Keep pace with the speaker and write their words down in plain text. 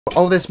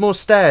Oh, there's more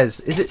stairs.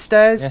 Is it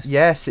stairs? Yes.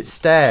 Yes, it's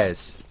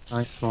stairs.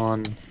 Nice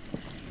one.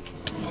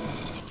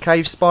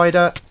 Cave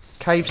spider.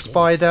 Cave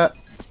spider.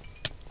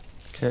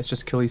 Okay, let's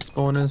just kill these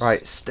spawners.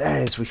 Right,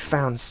 stairs. We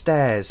found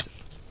stairs.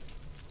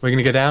 We're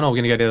gonna go down, or we're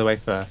gonna go the other way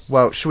first?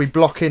 Well, should we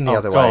block in the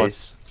other God.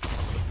 ways?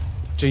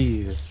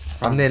 Jesus.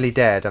 I'm nearly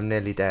dead. I'm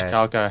nearly dead.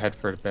 I'll go ahead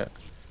for it a bit.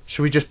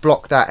 Should we just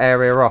block that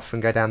area off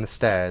and go down the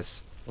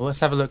stairs? Well, let's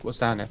have a look what's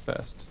down there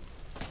first.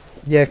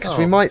 Yeah, because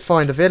we might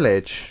find a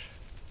village.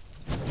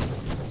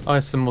 Oh,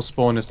 there's some more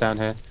spawners down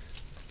here.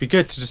 Be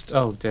good to just...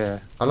 Oh,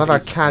 dear. I love how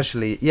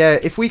casually... Yeah,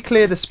 if we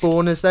clear the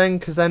spawners then,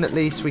 because then at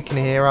least we can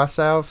hear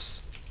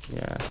ourselves.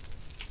 Yeah.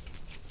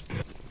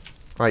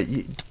 Right,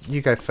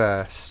 you go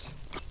first.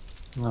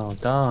 Oh,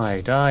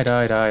 die. Die,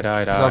 die, die,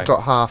 die, 'Cause die. I've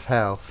got half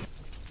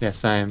health. Yeah,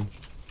 same.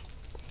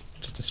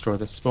 Just destroy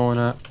the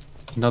spawner.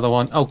 Another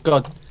one. Oh,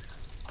 God.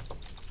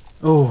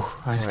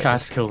 Oh, I just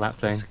can't kill that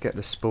thing. Let's get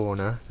the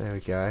spawner. There we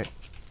go.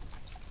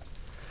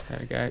 There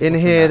we go. In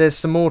here, there's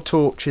some more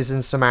torches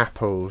and some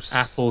apples.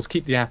 Apples.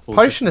 Keep the apples.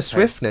 Potion of just in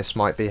case. swiftness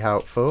might be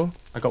helpful.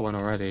 I got one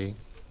already.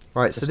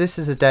 Right, so this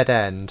is a dead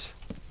end.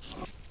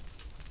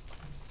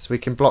 So we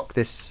can block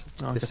this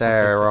Oh, I this guess I'll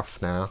area take it.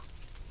 off now.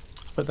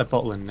 Put the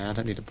bottle in there. I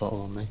don't need a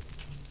bottle on me.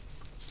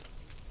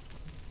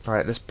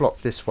 Right, let's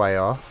block this way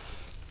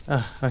off.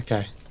 Ah,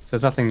 okay. So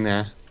there's nothing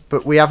there.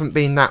 But we haven't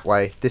been that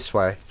way. This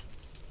way.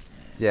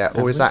 Yeah, Have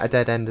or is we? that a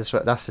dead end as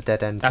well? That's a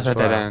dead end That's as a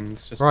well. dead end.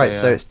 It's just Right, a,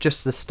 so it's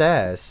just the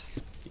stairs.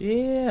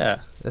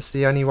 Yeah. That's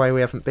the only way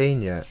we haven't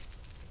been yet.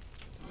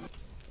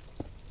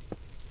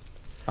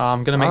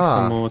 I'm going to make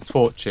some more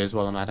torches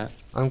while I'm at it.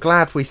 I'm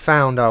glad we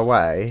found our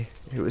way.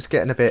 It was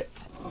getting a bit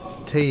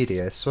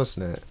tedious,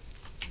 wasn't it?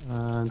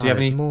 Do you have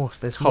any more?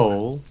 There's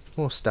coal?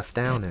 more stuff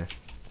down here.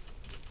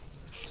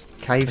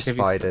 Cave I'll give you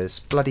spiders.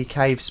 Bloody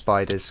cave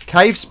spiders.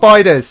 Cave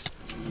spiders!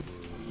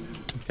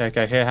 Okay,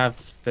 okay. Here,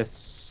 have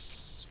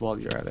this while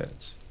you're at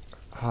it.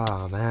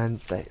 Oh man,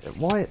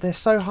 why they're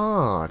so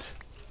hard?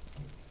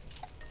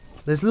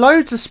 There's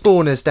loads of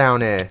spawners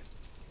down here.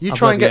 You Oh,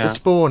 try and bloody get the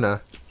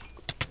spawner.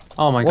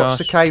 Oh my Watch gosh.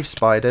 the cave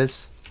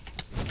spiders.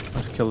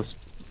 Let's kill this.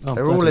 Oh,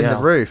 They're all bloody in the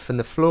hell. roof and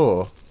the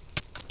floor.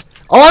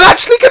 Oh, I'm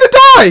actually gonna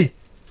die!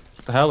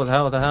 What the hell? What the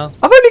hell? What the hell?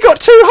 I've only got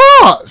 2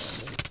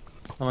 hearts.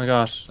 Oh my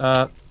gosh.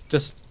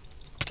 Just.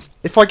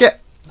 If I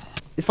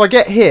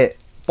get hit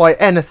by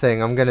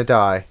anything, I'm gonna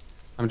die.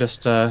 I'm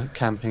just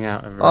camping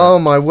out over Oh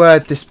my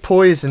word, this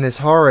poison is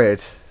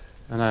horrid.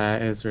 I know,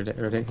 it is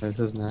ridiculous,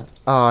 isn't it?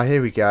 Ah,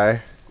 here we go.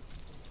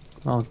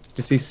 Oh,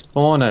 just these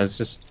spawners,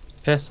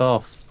 just piss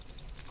off.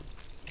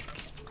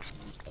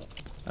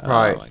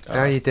 Right, Oh my God.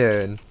 how you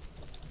doing?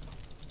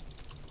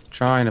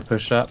 Trying to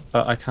push up,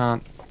 but I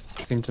can't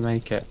seem to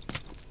make it.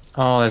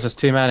 Oh, there's just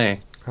too many.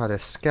 Oh,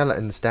 there's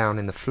skeletons down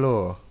in the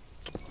floor.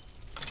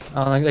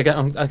 Oh, they're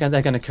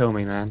gonna kill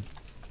me, man.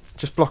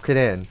 Just block it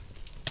in.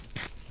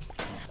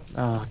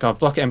 Oh God,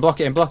 block it in, block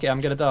it in, block it! I'm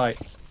gonna die.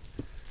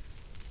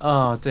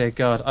 Oh dear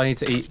God, I need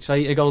to eat. Should I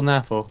eat a golden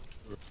apple?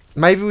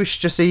 Maybe we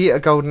should just eat a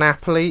golden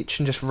apple each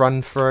and just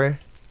run through.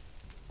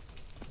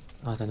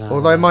 I don't know.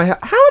 Although how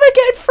are they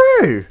getting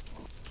through?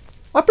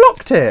 I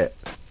blocked it.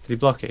 Did you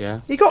block it?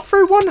 Yeah. He got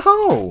through one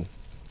hole.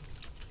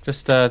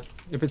 Just if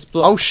it's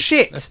blocked. Oh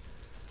shit!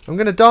 I'm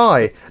gonna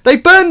die. They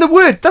burned the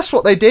wood. That's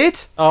what they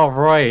did. Oh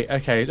right,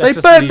 okay. They Let's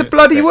just burned leave the it for a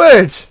bloody bit.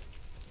 wood.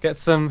 Get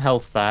some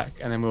health back,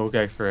 and then we'll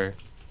go through.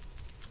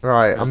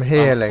 Right, I'm There's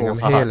healing.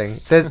 full I'm healing.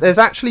 hearts. There's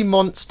actually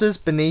monsters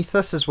beneath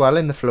us as well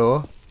in the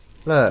floor.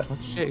 Look. Oh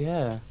shit,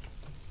 yeah.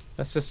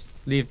 Let's just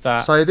leave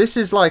that. So this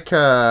is like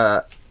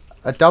a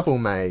double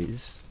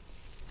maze.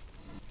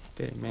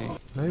 Dear me.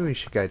 Maybe we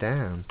should go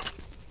down.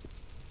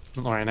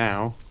 Not right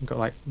now. I've got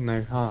like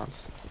no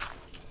hearts.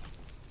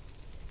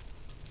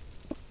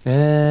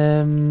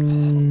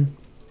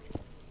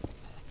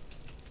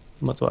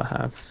 What do I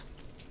have?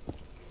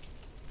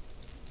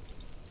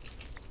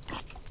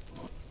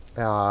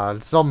 Ah,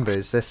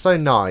 zombies. They're so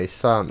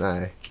nice, aren't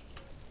they?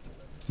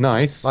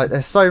 Nice. Like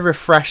they're so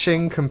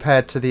refreshing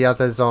compared to the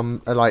other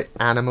like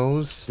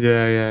animals.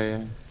 Yeah, yeah,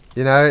 yeah.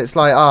 You know, it's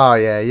like, oh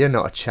yeah, you're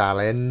not a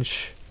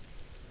challenge.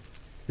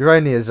 You're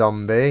only a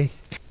zombie.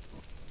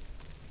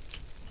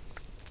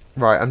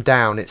 Right, I'm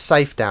down. It's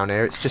safe down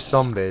here. It's just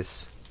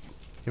zombies.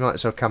 You might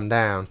as well come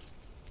down.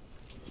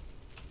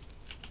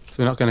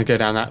 So we're not going to go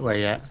down that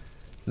way yet.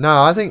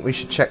 No, I think we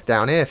should check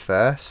down here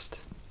first.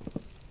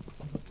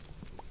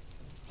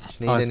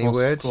 Need There's any more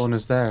wood?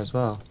 spawners there as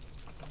well.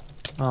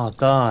 Oh,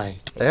 die.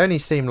 They only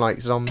seem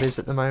like zombies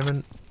at the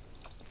moment.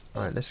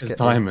 Right, let's There's get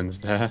diamonds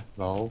there.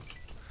 Lol.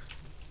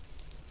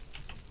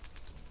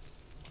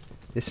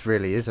 This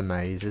really is a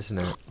maze, isn't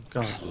it? Oh,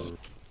 God.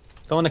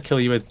 Don't want to kill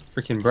you with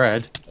freaking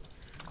bread.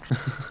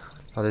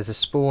 Oh, there's a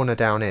spawner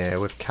down here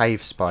with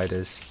cave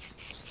spiders.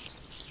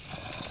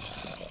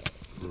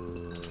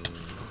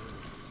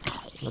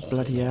 The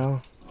bloody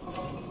hell.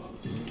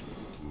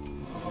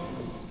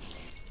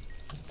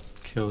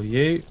 Kill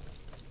you.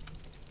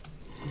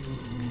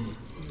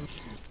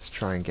 Let's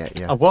try and get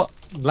you. Oh, what?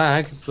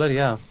 Lag? Bloody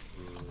hell.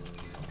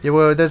 Yeah,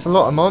 well, there's a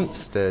lot of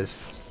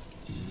monsters.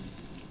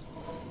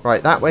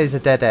 Right, that way's a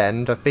dead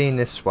end. I've been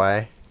this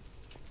way.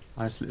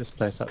 I just lit this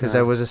place up Because now.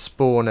 there was a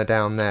spawner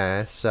down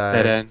there, so...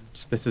 Dead end.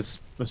 This is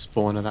a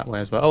spawner that way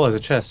as well. Oh, there's a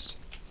chest.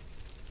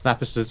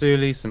 Lapis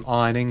lazuli, some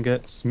iron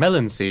ingots,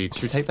 melon seeds.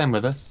 Should we take them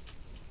with us?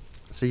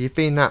 So you've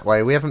been that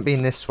way. We haven't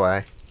been this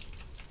way.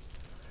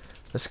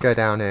 Let's go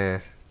down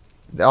here.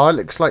 Oh, it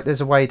looks like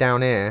there's a way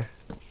down here.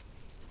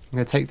 I'm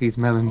going to take these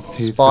melon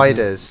seeds.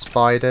 Spiders.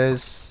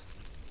 Spiders.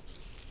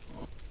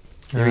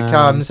 Here he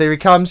comes. Here he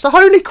comes.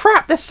 Holy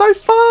crap, they're so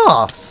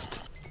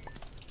fast.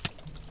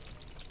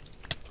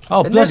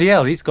 Oh, bloody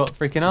hell, he's got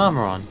freaking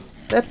armour on.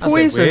 Their That's a bit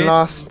poison weird.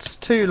 lasts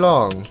too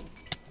long.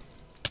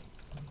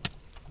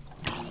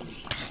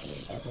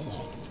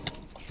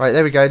 Right,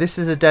 there we go. This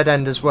is a dead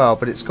end as well,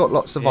 but it's got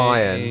lots of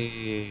iron.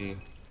 Yay.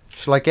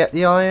 Shall I get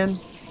the iron?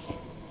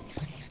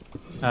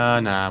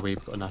 Nah,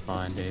 we've got enough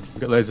iron, dude. We've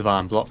got loads of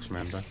iron blocks,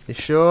 remember? You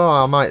sure?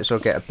 I might as well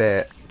get a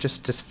bit.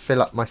 Just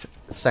fill up my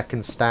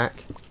second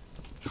stack.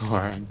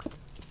 Alright.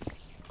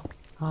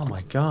 Oh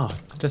my god.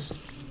 Just,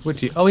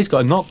 would you? Oh, he's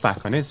got a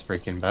knockback on his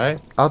freaking bow.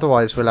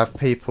 Otherwise, we'll have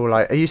people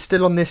like... Are you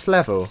still on this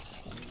level?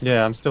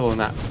 Yeah, I'm still on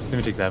that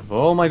limited level.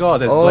 Oh my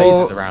god, there's Oh.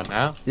 blazes around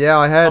now. Yeah,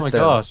 I heard Oh my them.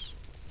 gosh.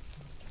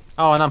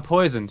 Oh, and I'm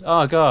poisoned.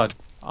 Oh god.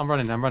 I'm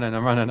running.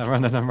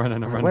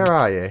 Where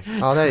are you?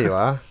 Oh, there you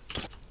are.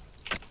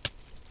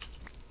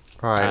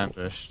 Right.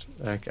 Ambushed.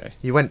 Okay.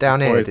 You went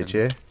down here, Poison. did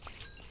you?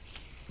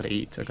 Gotta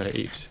eat. I gotta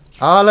eat.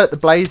 Ah, look, the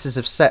blazes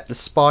have set the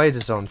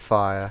spiders on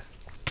fire.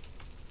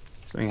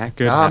 Something that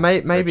good. Ah, happened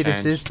for a maybe this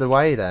change. is the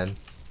way then.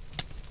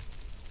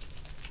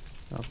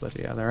 Oh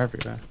bloody hell, they're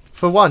everywhere.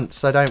 For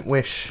once, I don't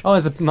wish... Oh,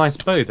 there's a nice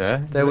bow there.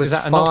 There Is was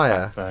that a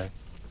fire. knockback bow?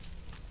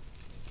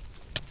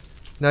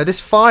 No, this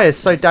fire's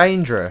so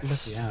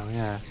dangerous. Bloody hell,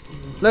 yeah.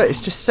 Look,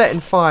 it's just setting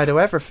fire to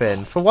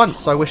everything. For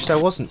once, I wish there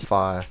wasn't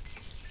fire.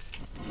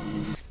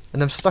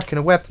 And I'm stuck in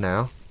a web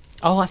now.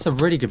 Oh, that's a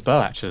really good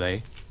bow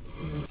actually.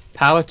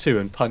 Power 2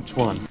 and punch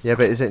 1. Yeah,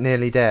 but is it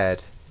nearly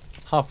dead?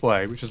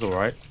 Halfway, which is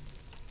alright.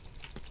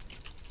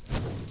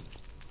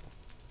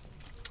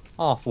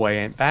 Halfway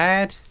ain't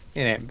bad.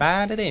 It ain't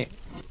bad, is it?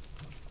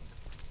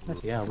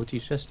 Bloody hell, would you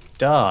just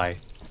die?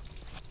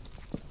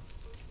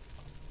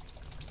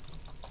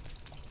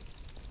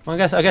 Well,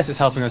 I guess it's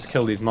helping us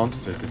kill these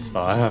monsters, this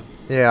fire.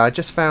 Yeah, I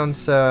just found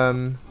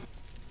some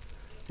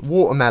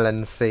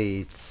watermelon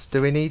seeds.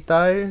 Do we need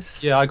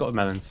those? Yeah, I got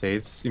melon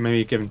seeds. You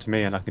maybe give them to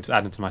me and I can just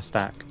add them to my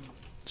stack.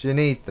 Do you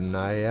need them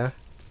though? Yeah.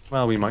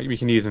 Well, we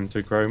can use them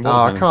to grow more.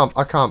 Oh,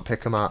 I can't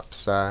pick them up.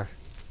 So.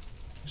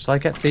 Shall I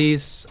get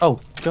these? Oh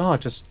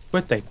god, just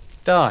would they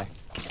die?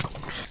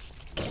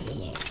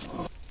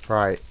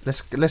 Right,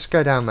 let's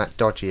go down that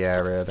dodgy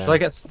area then. Shall I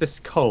get this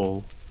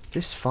coal?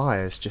 This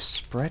fire's just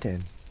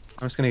spreading.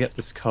 I'm just gonna get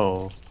this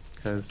coal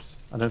because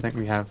I don't think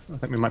we have. I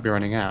think we might be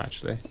running out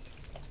actually.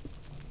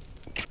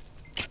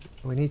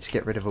 We need to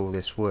get rid of all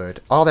this wood.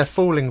 Oh, they're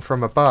falling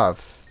from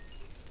above.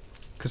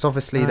 Because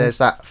obviously there's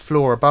that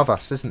floor above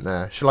us, isn't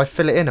there? Shall I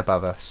fill it in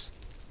above us?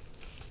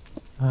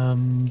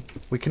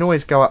 We can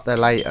always go up there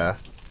later.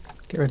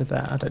 Get rid of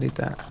that. I don't need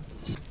that.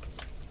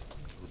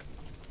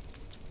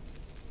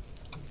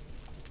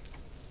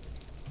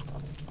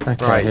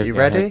 Okay, Right, here you we go,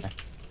 ready? okay.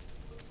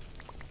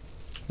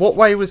 What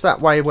way was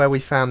that way where we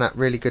found that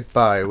really good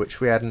bow, which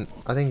we hadn't...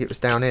 I think it was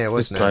down here, This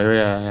wasn't it? way,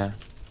 yeah.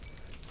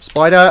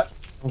 Spider!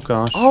 Oh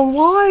gosh. Oh,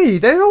 why?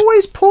 They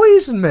always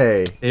poison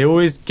me! They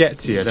always get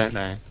to you, don't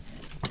they?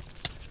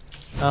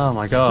 Oh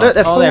my god. Look,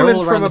 they're all falling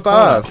around from the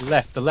corner.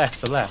 above. The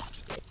left.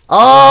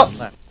 Oh!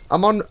 Left.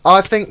 I'm on...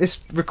 I think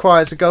this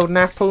requires a golden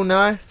apple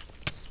now.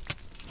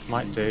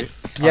 Might do.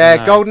 I Yeah,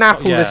 don't know. golden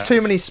apple. Yeah. There's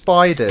too many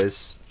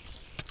spiders.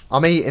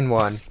 I'm eating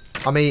one.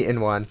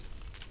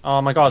 Oh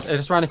my god, they're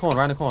just round the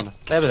corner,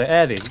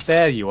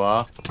 There you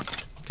are.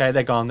 Okay,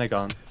 they're gone.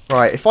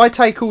 Right, if I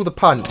take all the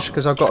punch,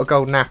 because I've got a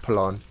golden apple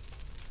on.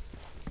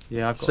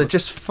 Yeah, I've got So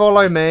just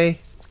follow me.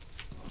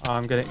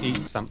 I'm gonna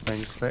eat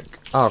something quick.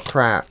 Oh,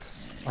 crap.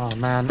 Oh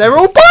man. They're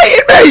all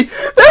biting me!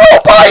 They're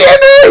all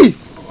biting me!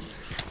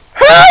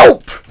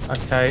 Help!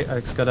 Okay, I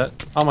just got it.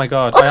 Oh my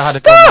god, I'm I had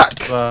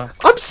stuck! a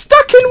I'm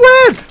stuck in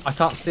web! I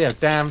can't see a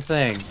damn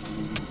thing.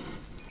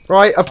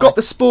 Right, I've got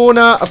the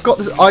spawner. I've got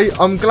the...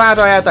 I'm glad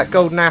I had that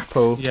golden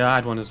apple. Yeah, I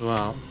had one as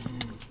well.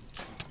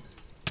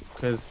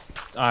 Because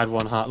I had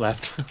one heart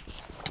left.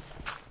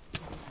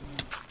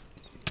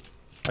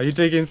 Are you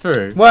digging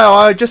through? Well,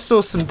 I just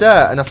saw some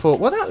dirt and I thought,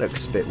 well, that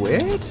looks a bit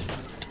weird.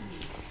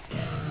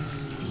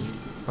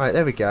 Right,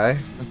 there we go.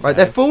 Right,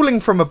 they're falling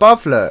from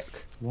above, look.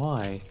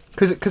 Why?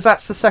 Because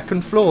that's the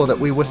second floor that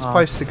we were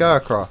supposed to go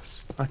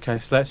across. Okay,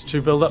 so should we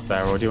build up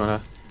there, or do you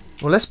wanna?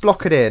 Well, let's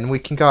block it in. We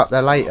can go up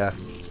there later.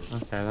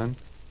 Okay then.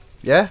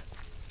 Yeah?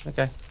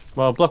 Okay.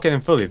 Well, block it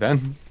in fully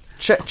then.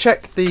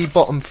 Check the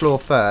bottom floor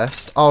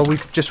first. Oh,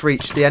 we've just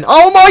reached the end.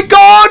 Oh my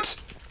god!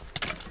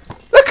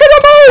 Look at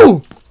them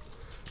all!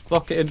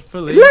 Block it in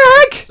fully.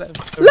 Lag!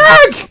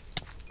 Lag!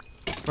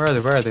 Where are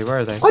they?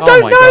 I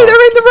don't know.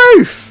 They're in the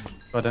roof.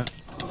 Got it.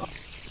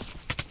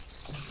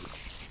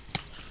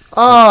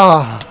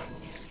 Ah.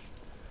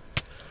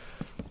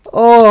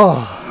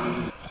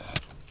 Oh.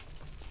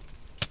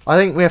 I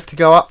think we have to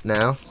go up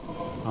now.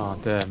 Oh,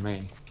 dear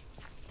me.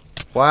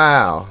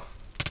 Wow.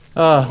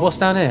 What's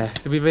down here?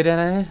 Did we be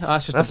down here? Oh,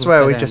 That's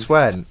where we just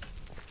went.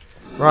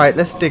 Right,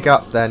 let's dig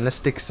up then. Let's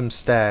dig some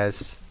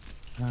stairs.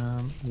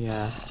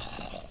 Yeah.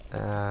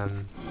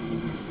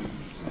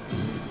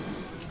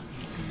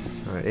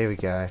 Right, here we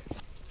go.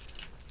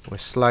 We're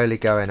slowly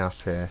going up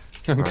here.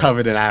 I'm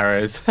covered in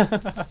arrows.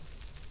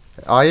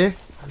 Are you?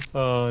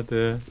 Oh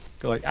dear.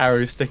 Got like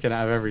arrows sticking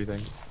out of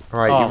everything.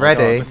 Right, Oh you my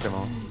ready? God, look at them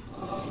all.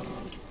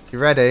 You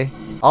ready?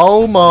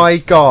 Oh my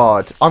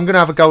god. I'm going to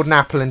have a golden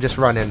apple and just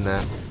run in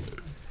there.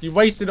 You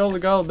wasted all the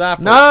gold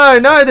apple.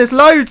 No, there's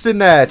loads in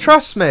there.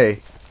 Trust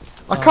me.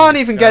 I can't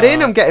even get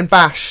in. I'm getting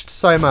bashed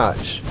so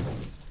much.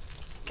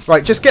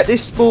 Right, just get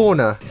this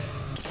spawner.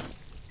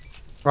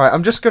 Right,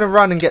 I'm just going to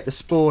run and get the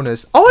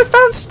spawners. Oh, I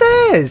found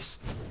stairs.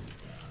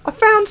 I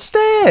found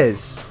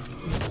stairs.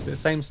 The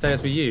same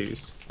stairs we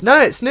used.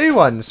 No, it's new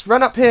ones.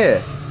 Run up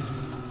here.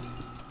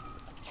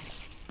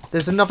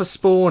 There's another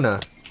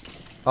spawner.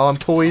 Oh, I'm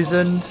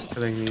poisoned.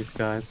 Killing these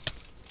guys.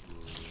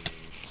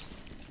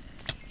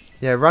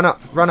 Yeah, run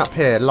up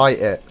here. Light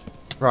it.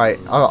 Right.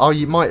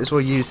 You might as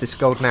well use this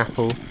golden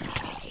apple.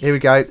 Here we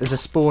go. There's a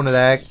spawner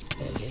there.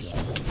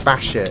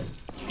 Bash it.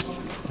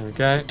 There we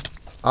go.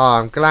 Oh,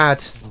 I'm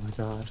glad. Oh my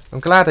god. I'm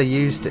glad I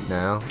used it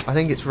now. I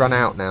think it's run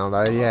out now,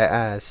 though. Yeah, it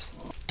has.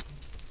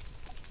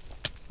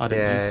 I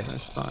didn't use it,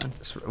 it's fine.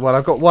 Well,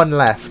 I've got one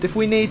left. If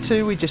we need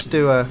to, we just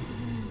do one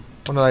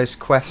of those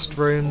quest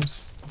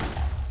rooms.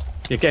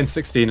 Yeah, getting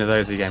 16 of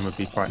those again would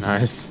be quite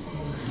nice.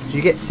 Do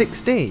you get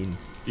 16?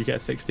 You get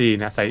 16,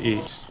 that's 8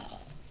 each.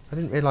 I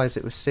didn't realise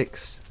it was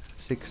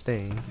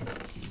 16.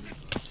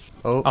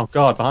 Oh. Oh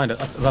god, behind it.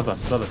 Above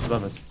us, above us,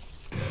 above us.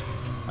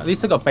 At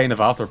least I got Bane of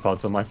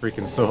Arthropods on my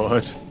freaking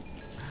sword.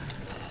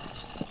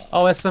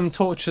 Oh, there's some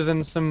torches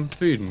and some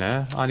food in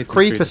there. I need some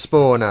Creeper food.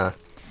 spawner.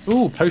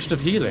 Ooh, potion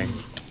of healing.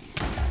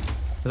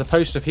 There's a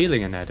potion of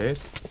healing in there, dude.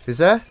 Is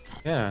there?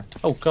 Yeah.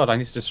 Oh god, I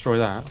need to destroy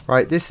that.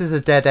 Right, this is a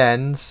dead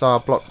end, so I'll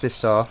block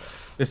this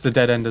off. This is a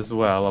dead end as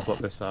well. I'll block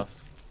this off.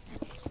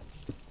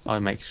 I'll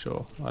make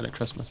sure. I don't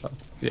trust myself.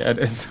 Yeah, it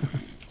is.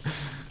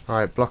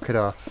 Right, block it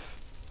off.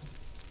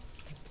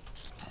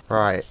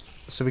 Right,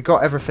 so we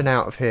got everything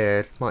out of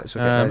here. Might as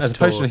well get those there's a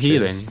potion of torches.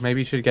 healing.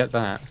 Maybe you should get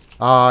that.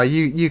 Ah,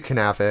 you can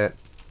have it.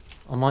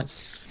 I might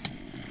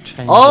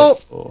change Oh! it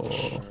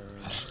for...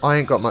 I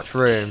ain't got much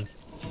room.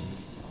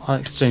 I'll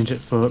exchange it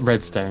for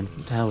redstone.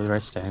 What the hell with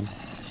redstone?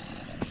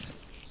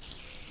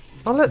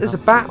 Oh look, there's a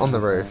bat on the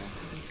roof.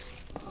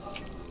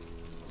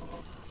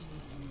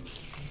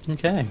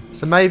 Okay.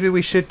 So maybe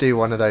we should do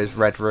one of those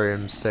red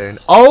rooms soon.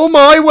 Oh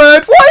my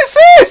word! What is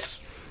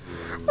this?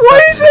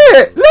 What is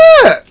it?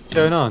 Look! What's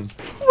going on?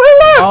 Well,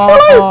 look!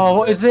 Follow! Oh,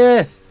 what is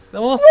this?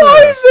 Awesome!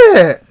 What is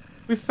it?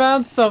 We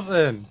found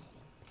something!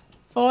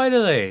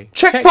 Finally!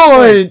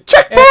 Checkpoint!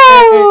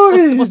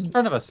 What's in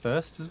front of us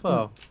first as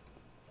well?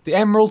 The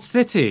Emerald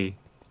City!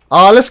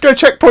 Ah, let's go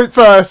checkpoint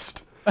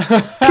first!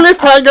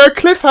 Cliffhanger!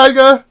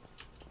 Cliffhanger!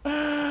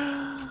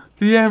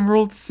 The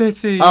Emerald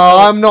City!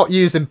 Oh, I'm not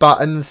using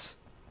buttons.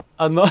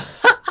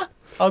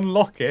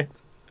 Unlock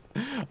it.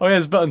 Oh yeah,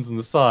 there's buttons on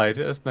the side.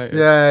 Let's notice.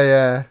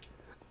 Yeah.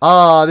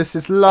 Ah, this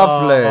is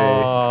lovely.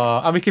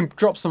 Oh, and we can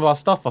drop some of our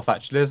stuff off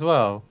actually as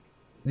well.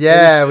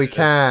 Yeah, we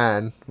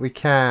can. We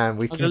can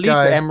I'm gonna go. leave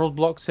the emerald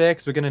blocks here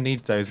because we're gonna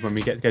need those when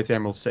we get to go to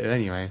Emerald City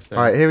anyway. So.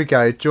 All right, here we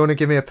go. Do you want to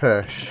give me a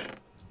push?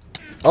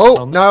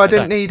 Oh no, I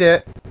didn't need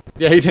it.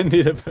 Yeah, you didn't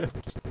need a push.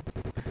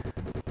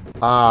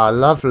 Ah,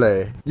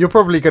 lovely. You're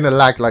probably gonna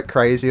lag like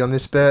crazy on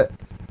this bit.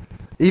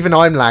 Even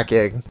I'm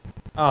lagging.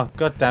 Oh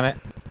god damn it!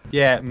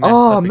 Yeah.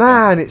 Oh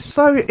man, it's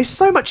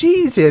so much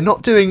easier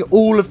not doing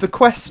all of the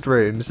quest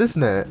rooms,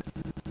 isn't it?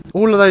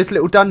 All of those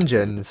little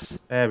dungeons.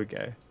 There we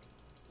go.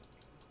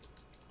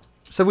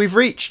 So we've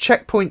reached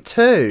checkpoint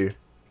 2.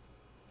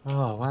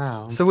 Oh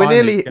wow! So we're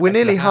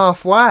nearly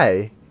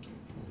halfway.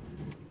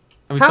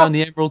 And we found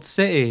the Emerald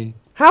City.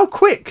 How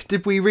quick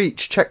did we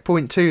reach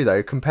checkpoint 2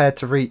 though, compared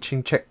to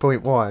reaching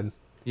checkpoint 1?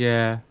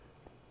 Yeah.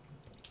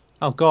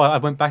 Oh god, I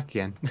went back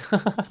again.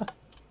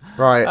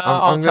 Right,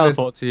 I'll I'm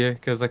teleport to you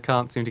because I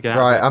can't seem to get out.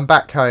 Right, of it. I'm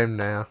back home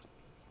now.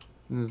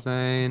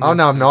 Zane. Oh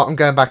no, I'm not. I'm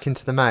going back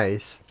into the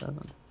maze.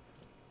 7.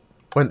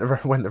 Went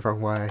the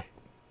wrong way.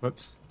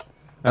 Whoops.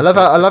 I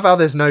love how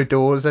there's no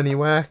doors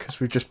anywhere because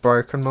we've just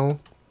broken them all.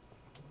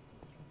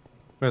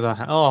 Where's our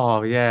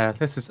oh yeah,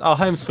 this is our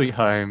home sweet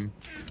home.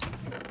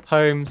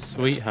 Home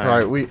sweet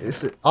home.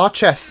 Right, our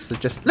chests are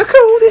just. Look at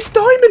all this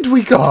diamond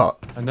we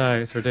got. I know,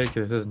 it's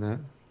ridiculous, isn't it?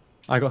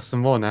 I got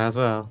some more now as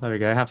well. There we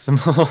go. Have some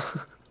more.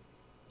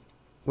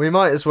 We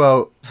might as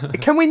well.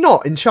 Can we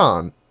not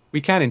enchant?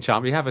 We can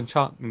enchant. We have an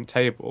enchantment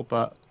table,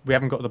 but we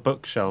haven't got the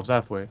bookshelves,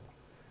 have we?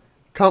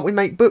 Can't we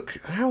make book?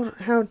 How?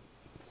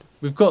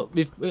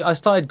 I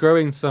started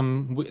growing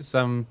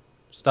some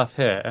stuff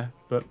here,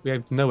 but we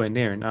have nowhere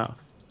near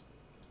enough.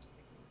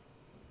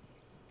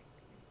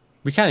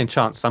 We can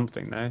enchant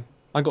something though.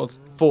 I got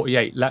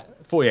 48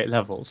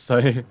 levels,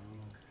 so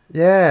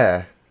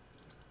Yeah.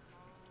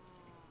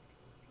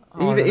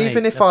 Oh,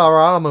 Even if our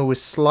armor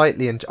was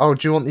slightly. Oh,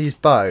 do you want these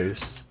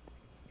bows?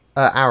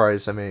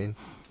 Arrows, I mean.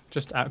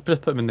 Just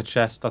put them in the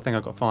chest. I think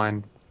I've got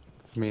fine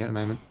for me at the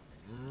moment.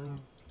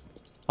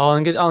 Oh,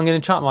 I'm gonna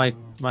enchant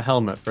my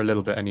helmet for a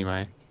little bit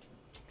anyway.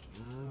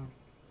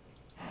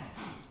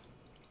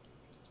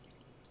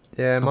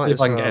 Yeah, I'll might see if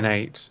as I can well. get an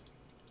 8.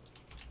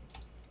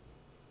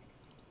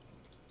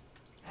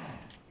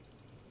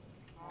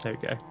 There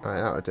we go.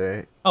 Right, that'll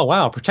do. Oh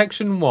wow,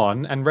 protection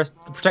 1 and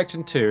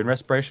protection 2 and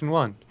respiration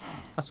 1.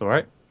 That's all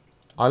right.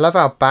 I love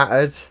how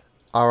battered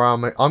our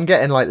armor. I'm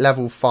getting like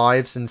level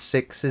 5s and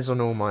 6s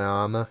on all my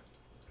armor,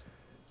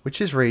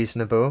 which is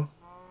reasonable.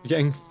 You're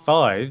getting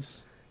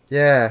 5s.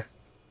 Yeah,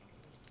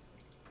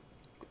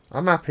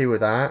 I'm happy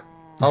with that.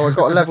 Oh, I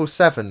got a level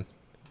 7.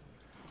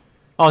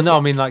 Oh no,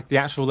 I mean like the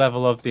actual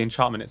level of the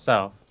enchantment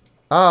itself.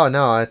 Oh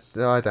no,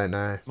 I don't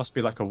know. Must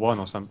be like a 1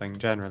 or something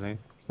generally.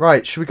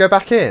 Right, should we go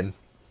back in?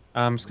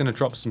 I'm just gonna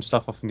drop some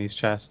stuff off in these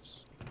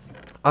chests.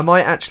 I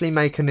might actually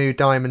make a new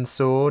diamond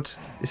sword.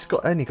 It's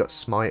only got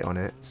smite on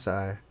it,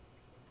 so.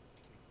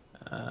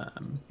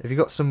 Have you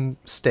got some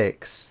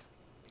sticks?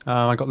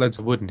 I got loads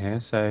of wood in here,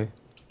 so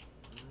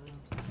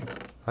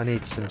I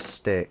need some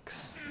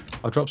sticks.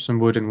 I'll drop some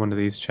wood in one of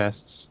these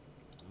chests.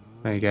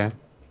 There you go.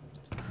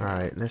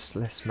 Right, let's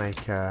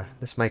make a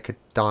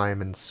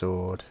diamond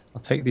sword.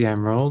 I'll take the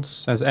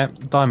emeralds. There's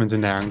diamonds in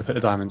there. I'm gonna put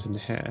the diamonds in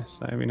here,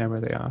 so we know where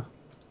they are.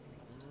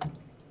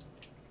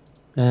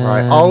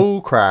 Right. Oh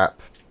crap!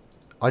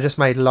 I just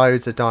made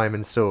loads of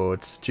diamond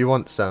swords. Do you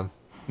want some?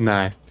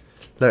 No.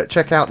 Look,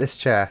 check out this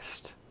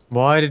chest.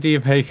 Why did you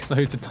make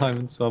loads of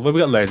diamonds? Well, we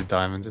got loads of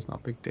diamonds. It's not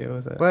a big deal,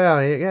 is it?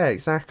 Well, yeah,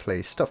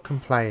 exactly. Stop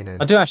complaining.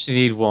 I do actually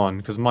need one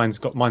because mine's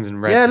in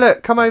red. Yeah,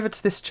 look, come over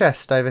to this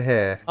chest over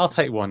here. I'll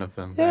take one of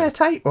them. Yeah, then.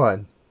 take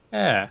one.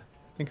 Yeah.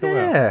 I think I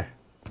Yeah.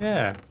 will.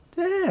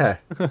 Yeah.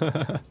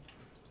 Yeah.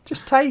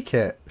 Just take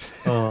it.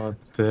 Oh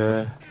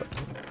dear.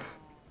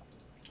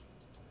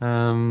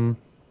 Oh,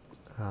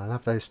 I'll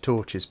have those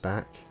torches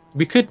back.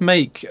 We could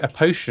make a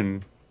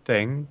potion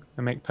thing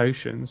and make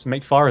potions,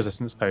 make fire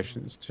resistance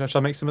potions. Shall I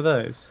make some of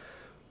those?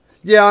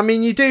 Yeah, I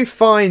mean, you do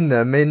find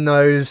them in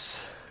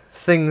those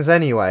things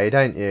anyway,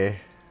 don't you?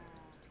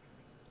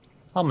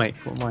 I'll make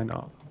one. Why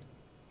not?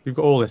 We've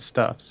got all this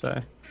stuff, so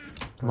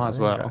might as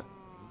there you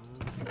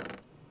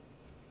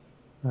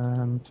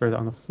well. Throw that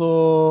on the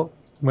floor.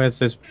 Where's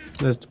this?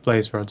 There's the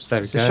blaze rods. There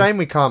we It's go. a shame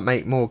we can't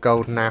make more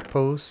golden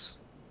apples.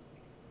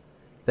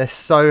 They're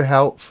so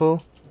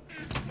helpful.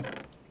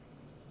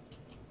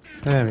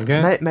 There we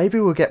go. Maybe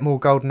we'll get more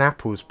golden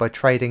apples by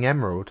trading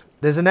emerald.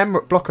 There's an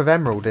block of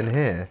emerald in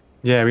here.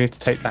 Yeah, we need to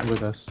take that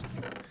with us.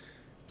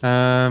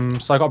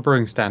 So I got a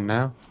brewing stand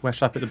now. Where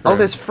should I put the brewing? Oh,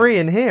 there's 3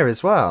 in here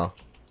as well.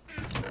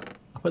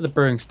 I'll put the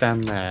brewing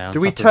stand there. on Do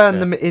we top of turn it.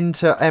 them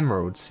into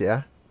emeralds,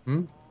 yeah?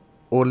 Hmm?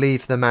 Or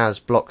leave them as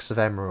blocks of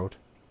emerald?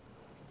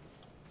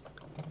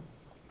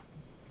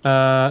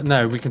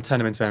 No, we can turn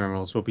them into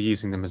emeralds. We'll be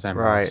using them as Right,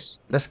 emeralds.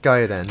 let's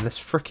go then. Let's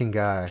fricking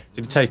go.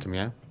 Did you take them,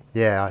 yeah?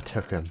 Yeah, I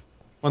took them.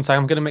 One sec,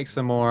 I'm going to make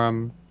some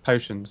more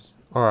potions.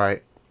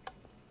 Alright.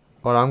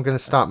 Well, I'm going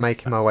to start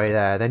making my way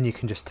there. Then you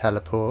can just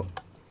teleport.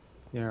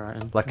 Yeah, right.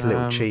 Then. Like a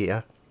little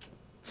cheater.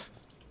 Do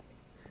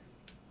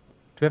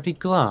we have any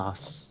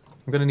glass?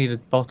 I'm going to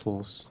need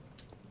bottles.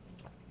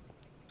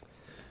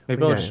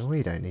 Maybe I'll just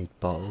We don't need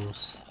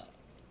bottles.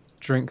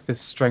 drink this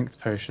strength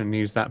potion and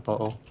use that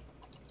bottle.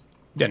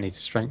 You don't need a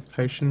strength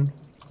potion.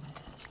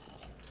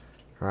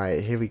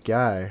 Right, here we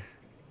go.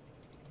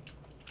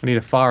 I need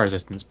a fire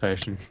resistance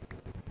potion.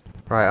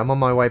 Right, I'm on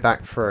my way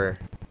back through.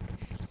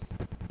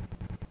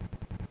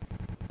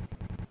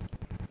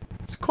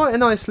 It's quite a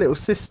nice little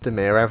system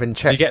here, having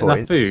checkpoints. Did you get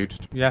enough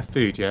food? You have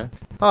food, yeah?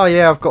 Oh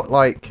yeah, I've got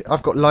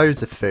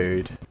loads of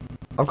food.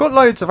 I've got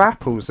loads of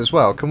apples as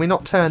well. Can we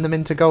not turn them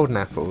into golden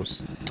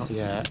apples? Not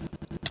yet.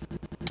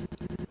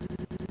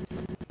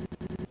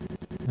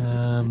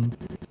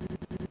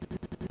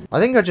 I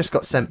think I just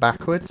got sent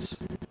backwards.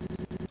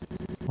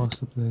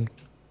 Possibly.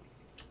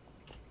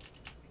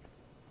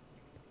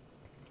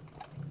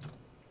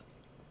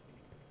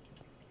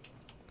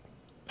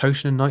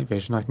 Potion and night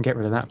vision. I can get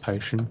rid of that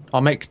potion.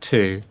 I'll make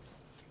 2.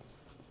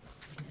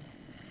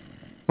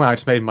 Well, I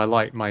just made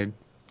my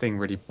thing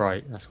really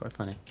bright. That's quite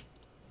funny.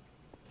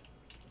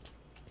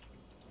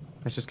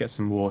 Let's just get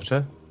some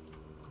water.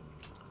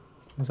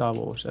 Where's our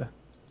water?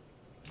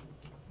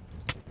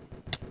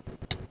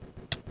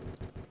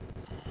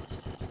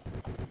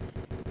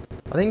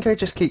 I think I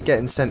just keep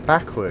getting sent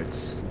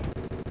backwards.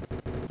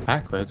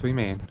 Backwards? What do you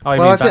mean? Oh, you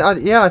Well,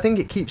 mean I think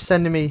it keeps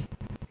sending me.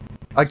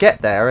 I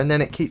get there and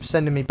then it keeps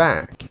sending me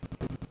back.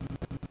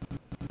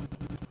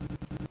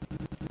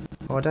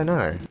 Oh, I don't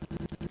know.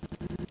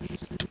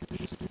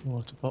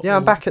 water bottle. Yeah,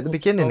 I'm back at the Water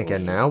beginning bottle.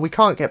 again now. We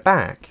can't get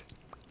back.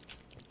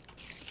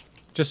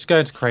 Just go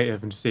into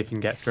creative and just see if you can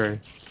get through.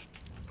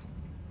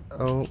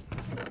 Oh,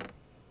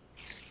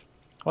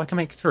 Oh, I can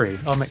make 3.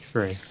 I'll make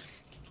 3.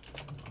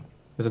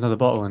 There's another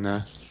bottle in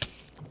there.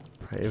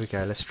 right, here we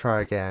go. Let's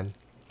try again.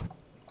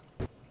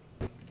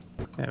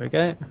 There we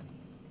go.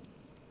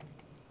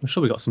 I'm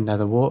sure we got some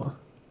nether wart.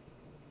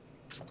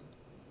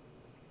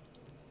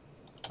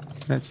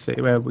 Let's see,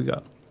 where have we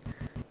got?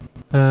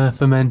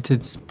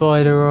 Fermented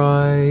spider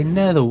eye,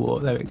 nether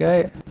wart. There we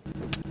go.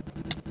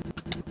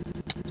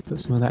 Let's put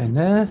some of that in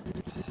there.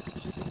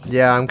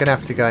 Yeah, I'm gonna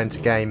have to go into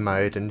game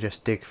mode and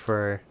just dig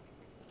through.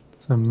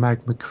 Some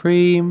magma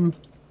cream.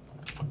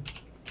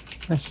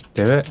 That should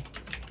do it.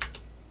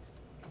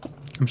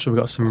 I'm sure we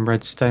got some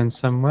redstone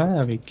somewhere.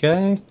 There we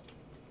go.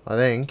 I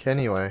think,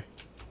 anyway.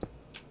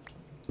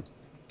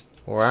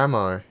 Or am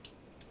I?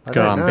 I God,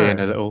 don't know. I'm being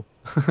a little.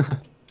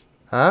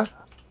 Huh?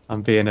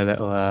 I'm being a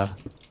little.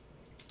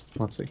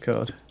 What's it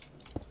called?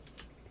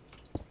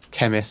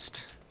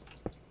 Chemist.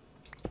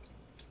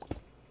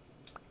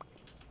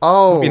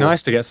 Oh, It'd be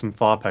nice to get some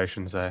fire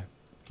potions though.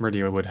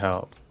 Really would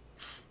help.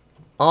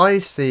 I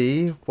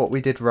see what we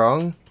did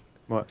wrong.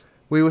 What?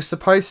 We were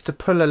supposed to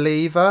pull a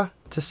lever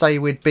to say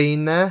we'd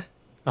been there,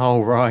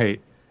 Oh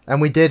right. and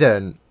we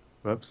didn't.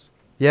 Whoops.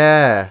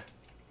 Yeah,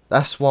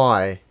 that's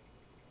why.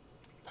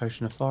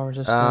 Potion of fire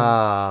resistance.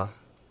 Ah.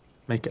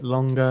 Make it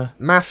longer.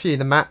 Matthew,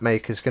 the map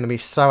maker, is going to be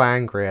so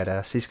angry at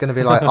us. He's going to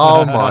be like,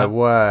 oh my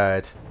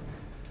word.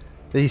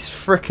 These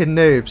frickin'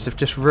 noobs have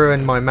just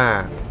ruined my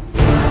map.